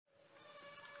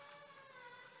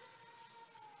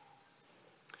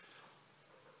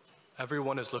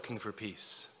Everyone is looking for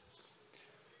peace.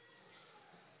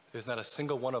 There's not a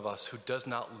single one of us who does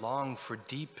not long for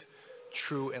deep,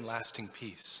 true, and lasting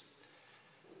peace.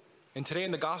 And today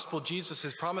in the gospel, Jesus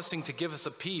is promising to give us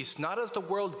a peace, not as the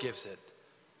world gives it,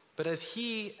 but as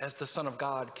he, as the Son of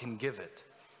God, can give it.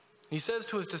 He says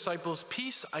to his disciples,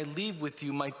 "Peace I leave with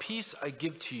you, my peace I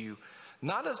give to you.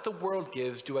 Not as the world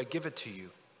gives, do I give it to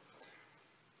you."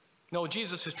 No,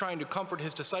 Jesus is trying to comfort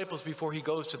his disciples before he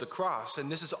goes to the cross, and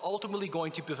this is ultimately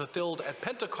going to be fulfilled at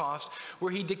Pentecost,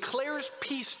 where he declares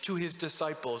peace to his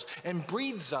disciples and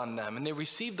breathes on them, and they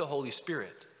receive the Holy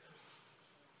Spirit.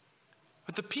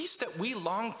 But the peace that we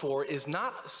long for is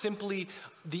not simply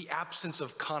the absence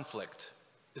of conflict.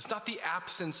 It's not the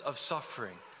absence of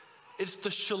suffering. It's the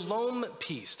shalom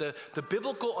peace, the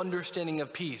biblical understanding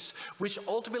of peace, which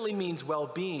ultimately means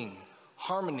well-being,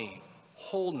 harmony,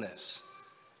 wholeness.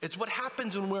 It's what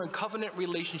happens when we're in covenant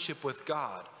relationship with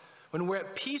God, when we're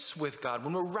at peace with God,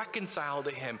 when we're reconciled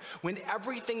to him, when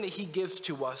everything that he gives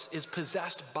to us is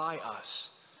possessed by us.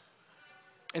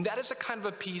 And that is a kind of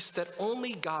a peace that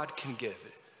only God can give.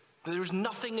 There's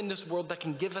nothing in this world that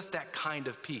can give us that kind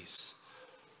of peace.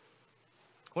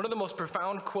 One of the most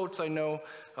profound quotes I know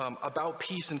about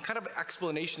peace and kind of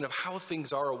explanation of how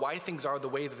things are or why things are the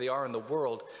way that they are in the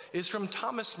world is from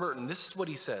Thomas Merton. This is what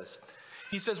he says.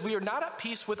 He says, "We are not at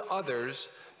peace with others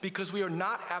because we are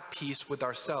not at peace with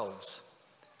ourselves.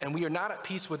 And we are not at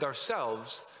peace with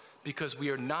ourselves because we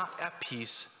are not at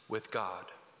peace with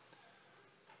God."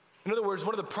 In other words,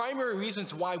 one of the primary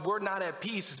reasons why we're not at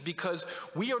peace is because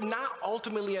we are not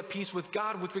ultimately at peace with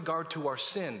God with regard to our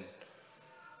sin.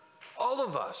 All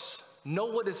of us know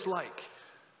what it's like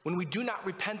when we do not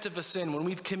repent of a sin, when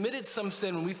we've committed some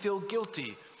sin, when we feel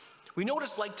guilty. We know what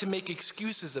it's like to make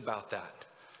excuses about that.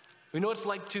 We know what it's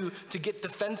like to get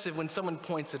defensive when someone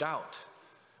points it out.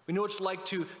 We know what it's like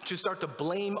to start to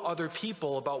blame other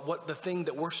people about what the thing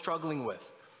that we're struggling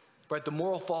with, right? The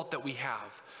moral fault that we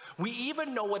have. We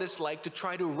even know what it's like to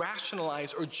try to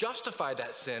rationalize or justify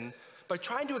that sin by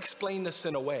trying to explain the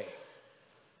sin away.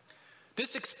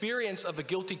 This experience of a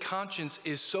guilty conscience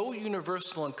is so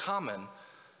universal and common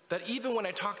that even when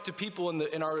I talk to people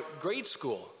in our grade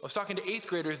school, I was talking to 8th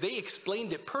graders, they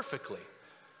explained it perfectly.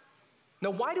 Now,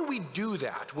 why do we do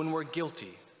that when we're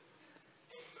guilty?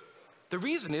 The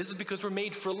reason is because we're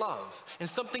made for love, and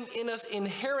something in us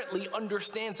inherently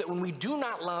understands that when we do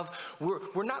not love,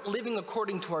 we're not living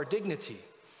according to our dignity.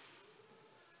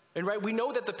 And right, we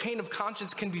know that the pain of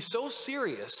conscience can be so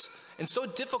serious and so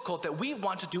difficult that we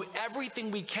want to do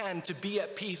everything we can to be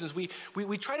at peace, as we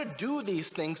try to do these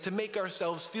things to make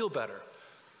ourselves feel better.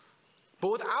 But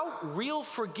without real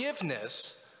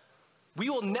forgiveness, we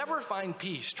will never find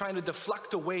peace trying to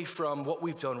deflect away from what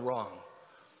we've done wrong.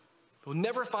 We'll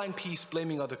never find peace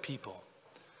blaming other people.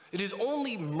 It is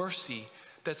only mercy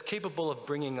that's capable of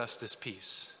bringing us this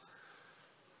peace.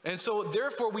 And so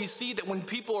therefore we see that when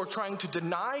people are trying to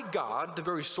deny God, the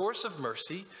very source of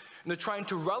mercy, and they're trying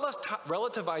to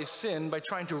relativize sin by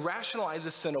trying to rationalize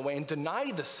the sin away and deny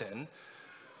the sin,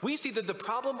 we see that the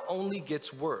problem only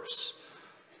gets worse.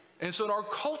 And so in our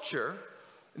culture,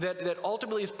 that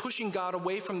ultimately is pushing God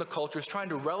away from the culture, is trying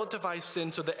to relativize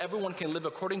sin so that everyone can live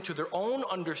according to their own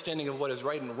understanding of what is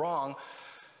right and wrong,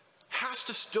 has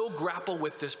to still grapple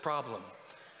with this problem.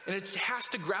 And it has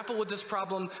to grapple with this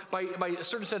problem by a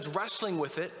certain sense wrestling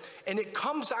with it. And it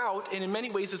comes out and in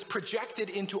many ways is projected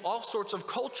into all sorts of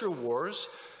culture wars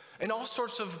and all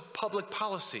sorts of public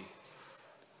policy.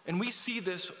 And we see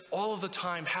this all of the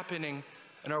time happening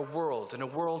in our world, in a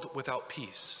world without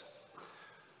peace.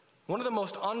 One of the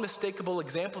most unmistakable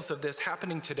examples of this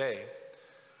happening today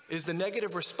is the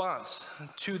negative response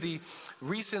to the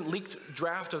recent leaked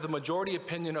draft of the majority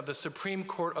opinion of the Supreme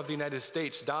Court of the United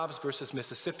States, Dobbs versus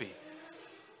Mississippi,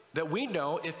 that we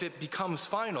know, if it becomes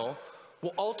final,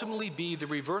 will ultimately be the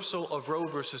reversal of Roe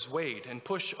versus Wade and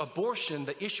push abortion,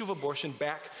 the issue of abortion,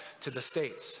 back to the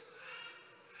states.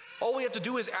 All we have to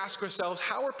do is ask ourselves,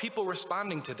 how are people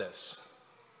responding to this?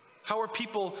 How are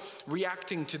people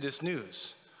reacting to this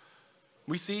news?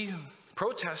 We see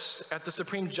protests at the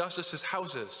Supreme Justice's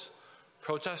houses,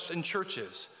 protests in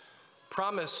churches,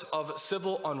 promise of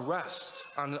civil unrest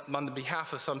on the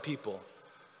behalf of some people.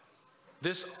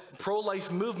 This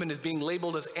pro-life movement is being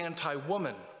labeled as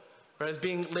anti-woman, right, as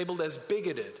being labeled as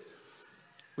bigoted.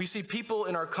 We see people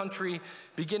in our country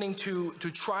beginning to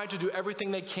try to do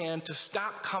everything they can to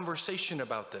stop conversation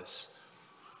about this.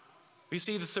 We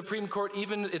see the Supreme Court,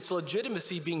 even its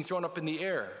legitimacy, being thrown up in the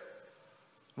air.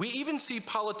 We even see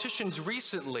politicians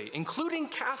recently, including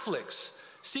Catholics,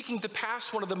 seeking to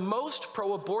pass one of the most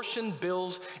pro-abortion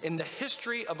bills in the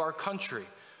history of our country.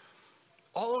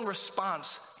 all in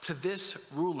response to this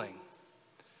ruling.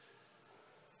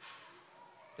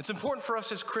 It's important for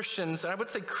us as Christians, and I would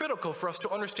say critical for us to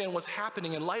understand what's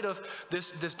happening in light of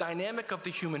this dynamic of the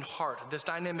human heart, this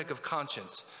dynamic of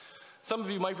conscience. Some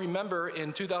of you might remember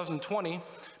in 2020,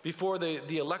 before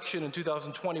the election in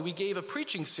 2020, we gave a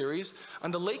preaching series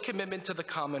on the late commitment to the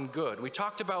common good. We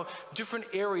talked about different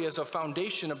areas of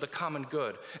foundation of the common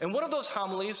good. And one of those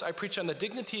homilies, I preached on the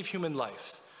dignity of human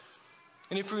life.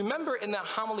 And if you remember in that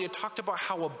homily, it talked about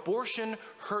how abortion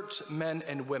hurts men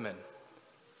and women.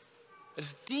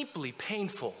 It's deeply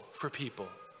painful for people.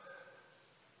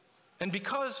 And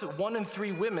because 1 in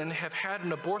 3 women have had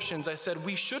an abortion, I said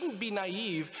we shouldn't be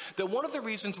naive that one of the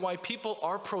reasons why people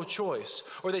are pro-choice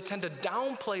or they tend to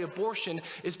downplay abortion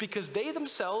is because they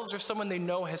themselves or someone they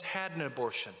know has had an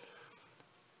abortion.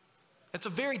 It's a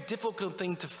very difficult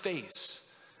thing to face.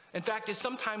 In fact, it's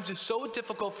sometimes so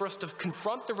difficult for us to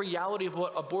confront the reality of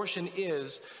what abortion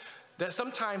is that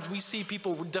sometimes we see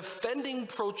people defending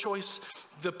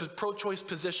the pro-choice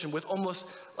position with almost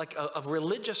like a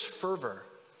religious fervor.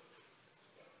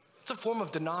 It's a form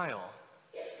of denial.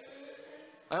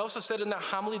 I also said in that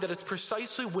homily that it's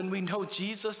precisely when we know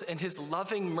Jesus and his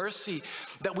loving mercy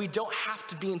that we don't have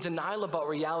to be in denial about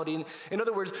reality. In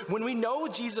other words, when we know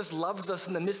Jesus loves us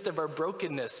in the midst of our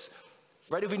brokenness,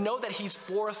 right? If we know that he's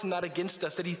for us and not against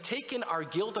us, that he's taken our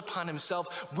guilt upon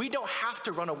himself, we don't have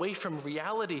to run away from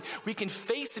reality. We can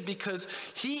face it because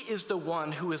he is the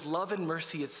one who is love and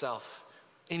mercy itself.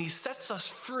 And he sets us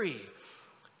free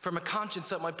from a conscience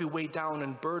that might be weighed down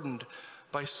and burdened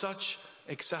by such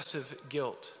excessive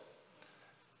guilt.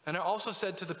 And I also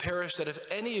said to the parish that if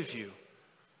any of you,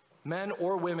 men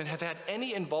or women, have had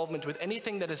any involvement with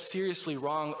anything that is seriously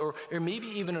wrong or maybe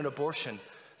even an abortion,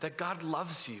 that God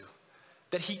loves you,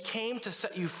 that he came to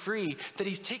set you free, that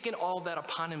he's taken all that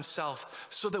upon himself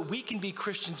so that we can be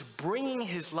Christians bringing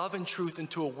his love and truth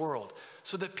into a world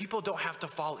so that people don't have to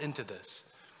fall into this.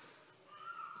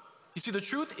 You see, the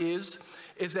truth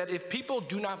is that if people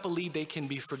do not believe they can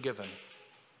be forgiven,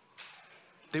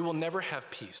 they will never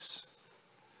have peace.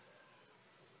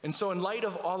 And so in light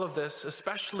of all of this,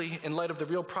 especially in light of the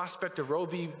real prospect of Roe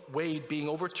v. Wade being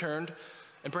overturned,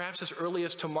 and perhaps as early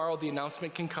as tomorrow the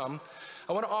announcement can come,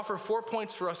 I want to offer 4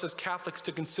 points for us as Catholics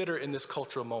to consider in this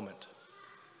cultural moment.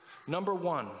 Number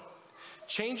 1,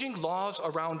 changing laws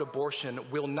around abortion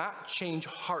will not change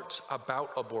hearts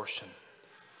about abortion.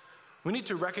 We need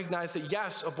to recognize that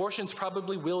yes, abortions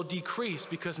probably will decrease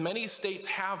because many states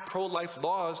have pro-life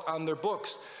laws on their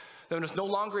books. Then it's no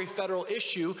longer a federal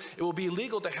issue. It will be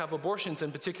illegal to have abortions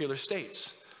in particular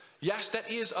states. Yes,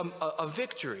 that is a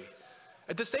victory.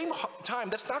 At the same time,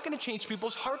 that's not going to change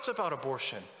people's hearts about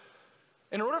abortion.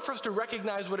 In order for us to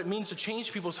recognize what it means to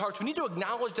change people's hearts, we need to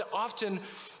acknowledge that often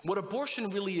what abortion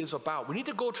really is about. We need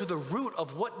to go to the root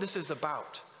of what this is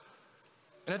about.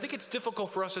 And I think it's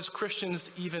difficult for us as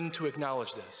Christians even to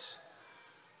acknowledge this.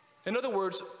 In other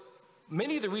words,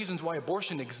 many of the reasons why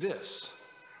abortion exists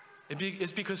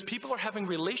is because people are having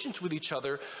relations with each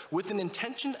other with an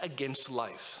intention against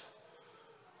life.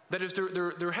 That is,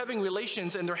 they're having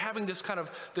relations and they're having this kind of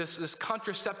this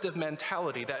contraceptive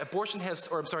mentality that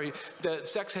that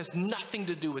sex has nothing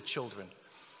to do with children.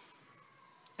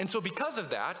 And so because of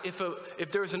that,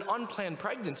 if there's an unplanned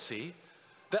pregnancy,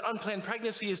 that unplanned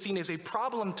pregnancy is seen as a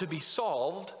problem to be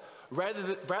solved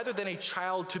rather than a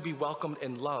child to be welcomed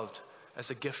and loved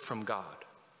as a gift from God.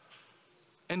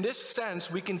 In this sense,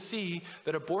 we can see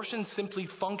that abortion simply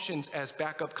functions as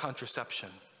backup contraception.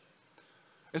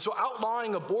 And so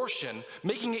outlawing abortion,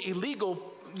 making it illegal,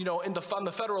 on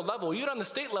the federal level, even on the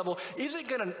state level, isn't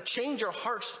going to change our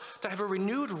hearts to have a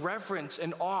renewed reverence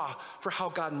and awe for how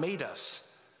God made us.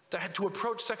 To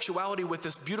approach sexuality with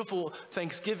this beautiful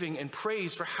thanksgiving and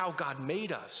praise for how God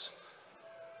made us.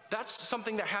 That's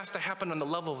something that has to happen on the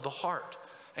level of the heart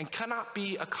and cannot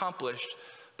be accomplished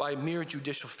by mere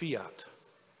judicial fiat.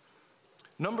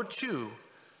 Number 2,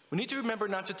 we need to remember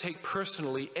not to take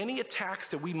personally any attacks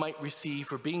that we might receive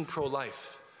for being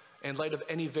pro-life in light of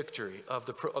any victory of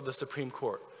the Supreme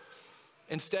Court.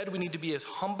 Instead, we need to be as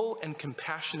humble and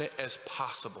compassionate as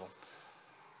possible.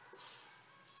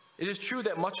 It is true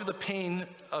that much of the pain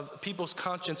of people's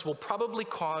conscience will probably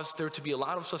cause there to be a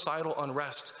lot of societal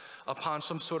unrest upon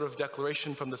some sort of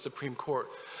declaration from the Supreme Court.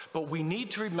 But we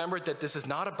need to remember that this is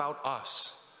not about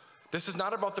us. This is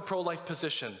not about the pro-life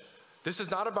position. This is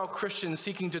not about Christians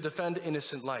seeking to defend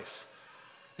innocent life.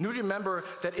 And we remember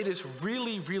that it is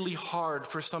really, really hard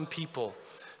for some people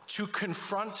to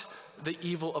confront the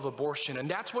evil of abortion. And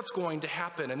that's what's going to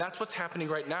happen. And that's what's happening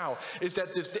right now, is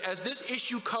that as this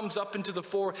issue comes up into the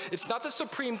fore, it's not the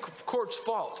Supreme Court's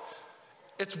fault.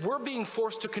 we're being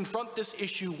forced to confront this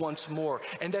issue once more,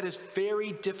 and that is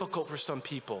very difficult for some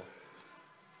people.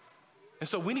 And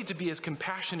so we need to be as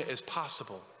compassionate as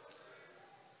possible.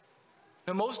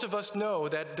 Now, most of us know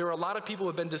that there are a lot of people who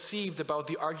have been deceived about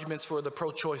the arguments for the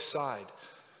pro-choice side,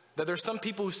 that there's some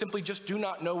people who simply just do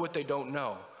not know what they don't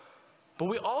know. But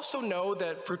we also know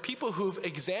that for people who've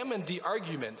examined the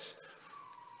arguments,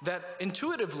 that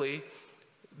intuitively,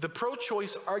 the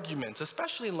pro-choice arguments,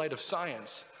 especially in light of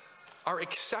science, are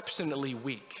exceptionally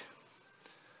weak.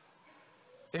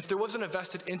 If there wasn't a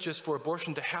vested interest for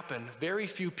abortion to happen, very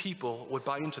few people would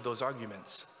buy into those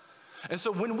arguments. And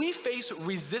so when we face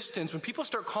resistance, when people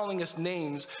start calling us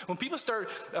names, when people start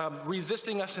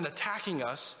resisting us and attacking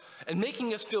us and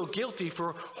making us feel guilty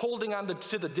for holding on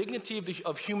to the dignity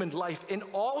of human life in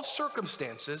all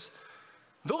circumstances,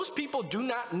 those people do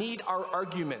not need our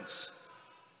arguments.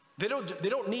 They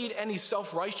don't need any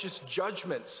self-righteous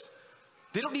judgments.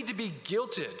 They don't need to be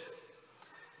guilted.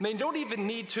 And they don't even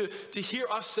need to hear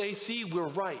us say, see, we're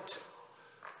right.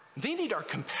 They need our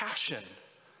compassion.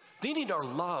 They need our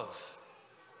love.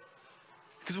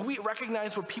 Because we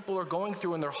recognize what people are going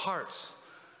through in their hearts.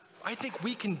 I think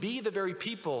we can be the very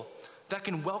people that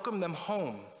can welcome them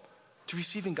home to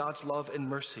receiving God's love and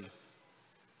mercy.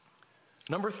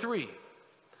 Number 3,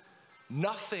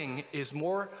 nothing is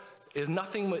more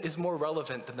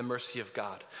relevant than the mercy of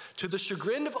God. To the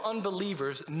chagrin of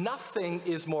unbelievers, nothing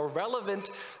is more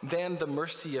relevant than the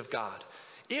mercy of God.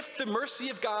 If the mercy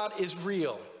of God is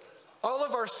real, all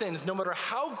of our sins, no matter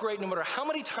how great, no matter how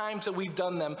many times that we've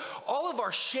done them, all of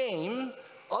our shame,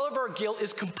 all of our guilt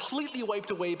is completely wiped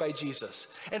away by Jesus.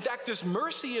 In fact, this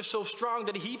mercy is so strong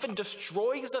that he even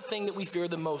destroys the thing that we fear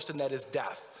the most, and that is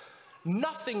death.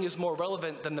 Nothing is more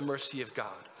relevant than the mercy of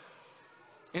God.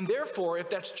 And therefore, if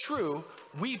that's true,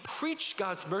 we preach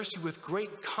God's mercy with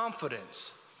great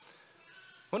confidence.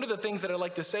 One of the things that I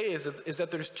like to say is that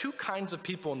there's 2 kinds of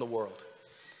people in the world.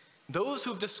 Those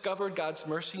who've discovered God's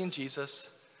mercy in Jesus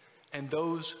and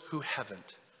those who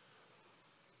haven't.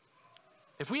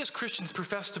 If we as Christians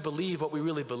profess to believe what we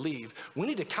really believe, we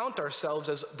need to count ourselves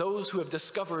as those who have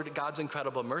discovered God's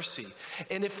incredible mercy.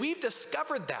 And if we've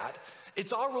discovered that,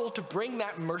 it's our role to bring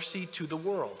that mercy to the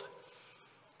world.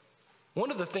 One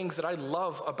of the things that I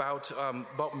love about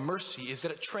mercy is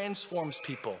that it transforms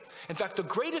people. In fact, the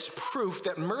greatest proof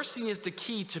that mercy is the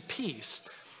key to peace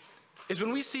is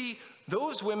when we see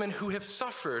those women who have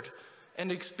suffered and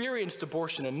experienced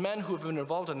abortion, and men who have been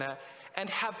involved in that and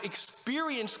have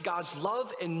experienced God's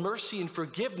love and mercy and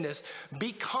forgiveness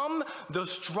become the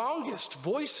strongest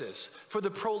voices for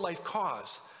the pro-life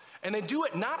cause. And they do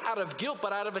it not out of guilt,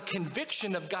 but out of a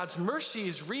conviction of God's mercy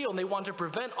is real, and they want to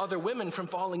prevent other women from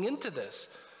falling into this.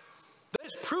 That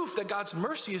is proof that God's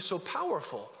mercy is so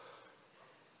powerful.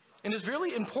 And it's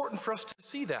really important for us to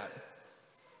see that.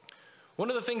 One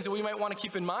of the things that we might want to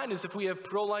keep in mind is if we have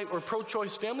pro-life or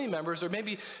pro-choice family members, or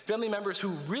maybe family members who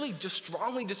really just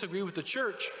strongly disagree with the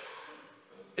church,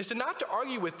 is to not to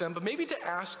argue with them, but maybe to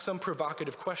ask some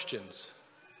provocative questions.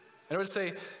 And I would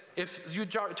say, if you're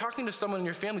talking to someone in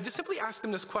your family, just simply ask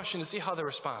them this question and see how they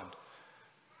respond.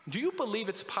 Do you believe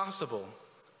it's possible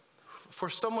for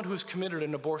someone who's committed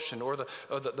an abortion, or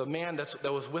the man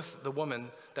that was with the woman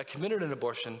that committed an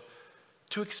abortion,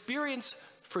 to experience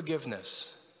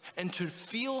forgiveness and to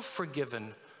feel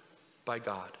forgiven by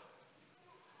God?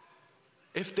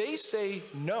 If they say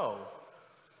no,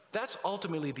 that's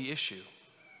ultimately the issue,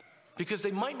 because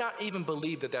they might not even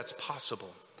believe that that's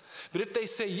possible. But if they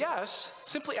say yes,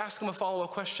 simply ask them a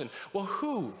follow-up question. Well,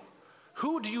 who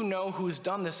do you know who's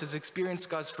done this, has experienced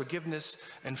God's forgiveness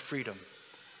and freedom?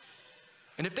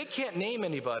 And if they can't name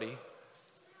anybody,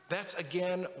 that's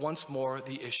again, once more,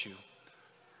 the issue.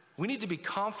 We need to be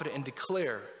confident and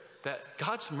declare that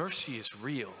God's mercy is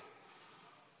real.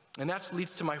 And that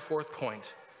leads to my 4th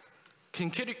point.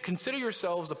 Consider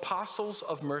yourselves apostles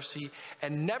of mercy,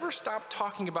 and never stop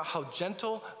talking about how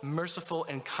gentle, merciful,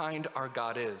 and kind our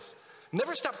God is.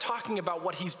 Never stop talking about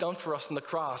what he's done for us on the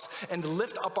cross, and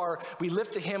we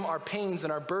lift to him our pains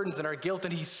and our burdens and our guilt,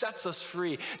 and he sets us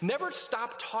free. Never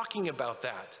stop talking about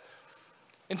that.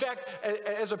 In fact,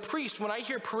 as a priest, when I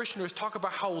hear parishioners talk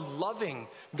about how loving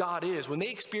God is, when they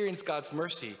experience God's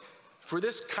mercy for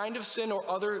this kind of sin or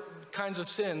other kinds of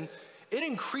sin, it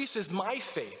increases my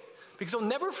faith. Because I'll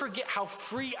never forget how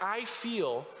free I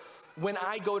feel when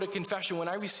I go to confession, when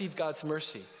I receive God's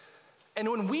mercy. And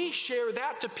when we share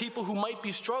that to people who might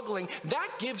be struggling, that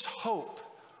gives hope.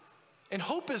 And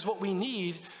hope is what we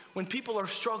need when people are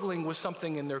struggling with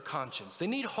something in their conscience. They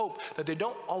need hope that they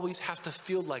don't always have to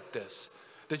feel like this,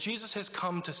 that Jesus has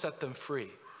come to set them free.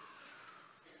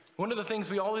 One of the things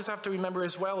we always have to remember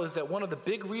as well is that one of the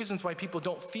big reasons why people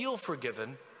don't feel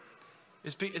forgiven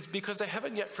is because they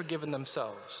haven't yet forgiven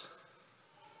themselves.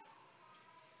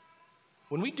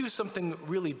 When we do something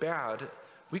really bad,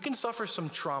 we can suffer some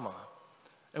trauma,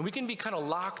 and we can be kind of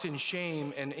locked in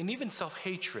shame and even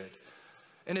self-hatred.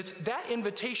 And it's that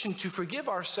invitation to forgive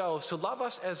ourselves, to love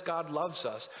us as God loves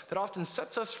us, that often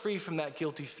sets us free from that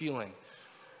guilty feeling.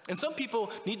 And some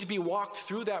people need to be walked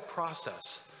through that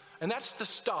process. And that's the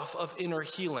stuff of inner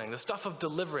healing, the stuff of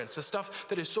deliverance, the stuff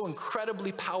that is so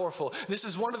incredibly powerful. This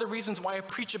is one of the reasons why I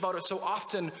preach about it so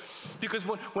often, because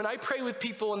when I pray with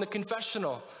people in the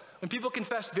confessional, when people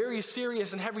confess very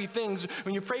serious and heavy things,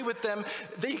 when you pray with them,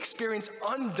 they experience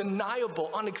undeniable,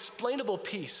 unexplainable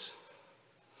peace.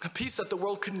 A peace that the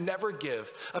world could never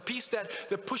give. A peace that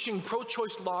the pushing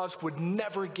pro-choice laws would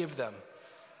never give them.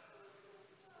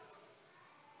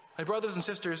 My brothers and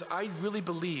sisters, I really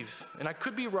believe, and I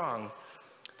could be wrong,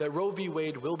 that Roe v.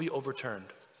 Wade will be overturned.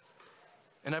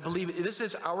 And I believe this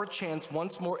is our chance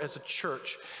once more as a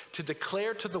church to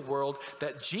declare to the world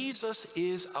that Jesus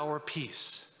is our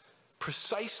peace,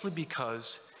 precisely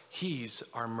because he's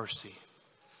our mercy.